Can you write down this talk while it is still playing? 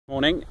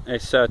Morning,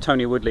 it's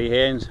Tony Woodley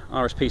here,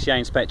 RSPCA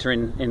Inspector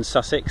in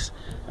Sussex.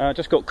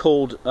 Just got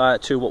called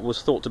to what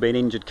was thought to be an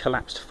injured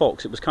collapsed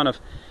fox. It was kind of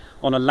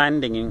on a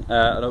landing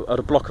at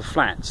a block of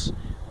flats.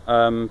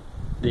 I'm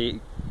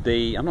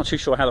not too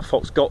sure how the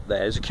fox got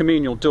there. There's a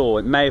communal door.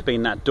 It may have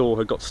been that door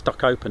had got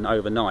stuck open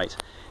overnight.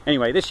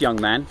 Anyway, this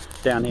young man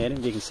down here,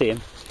 you can see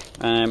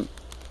him,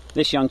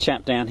 this young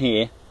chap down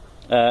here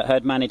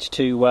had managed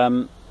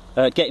to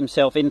get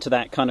himself into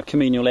that kind of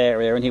communal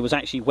area, and he was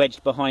actually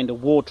wedged behind a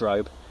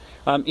wardrobe.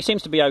 He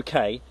seems to be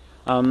okay,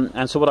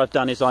 and so what I've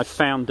done is I've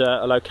found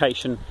a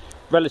location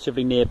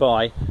relatively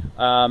nearby.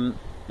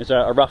 There's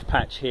a rough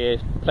patch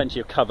here, plenty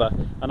of cover,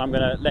 and I'm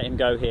going to let him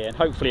go here, and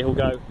hopefully he'll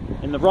go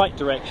in the right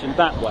direction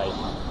that way.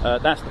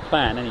 That's the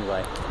plan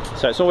anyway.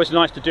 So it's always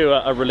nice to do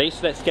a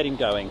release. Let's get him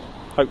going.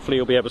 Hopefully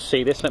you'll be able to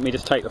see this. Let me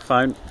just take the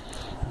phone,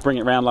 bring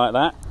it round like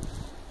that.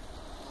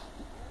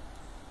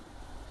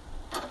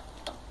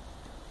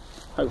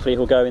 Hopefully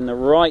he'll go in the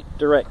right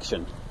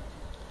direction.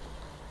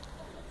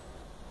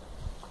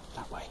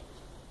 That way.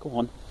 Go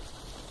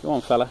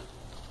on fella.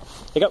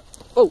 Here you go.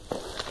 Oh!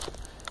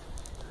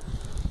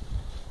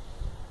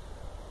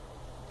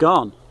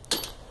 Gone.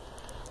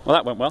 Well,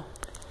 that went well.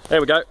 There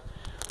we go.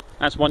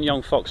 That's one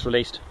young fox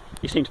released.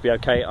 He seemed to be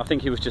okay. I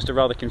think he was just a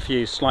rather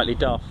confused, slightly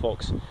daft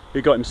fox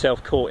who got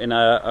himself caught in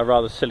a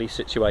rather silly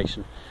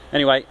situation.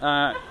 Anyway,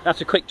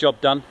 that's a quick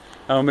job done,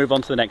 and we'll move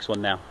on to the next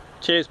one now.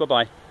 Cheers,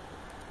 bye-bye.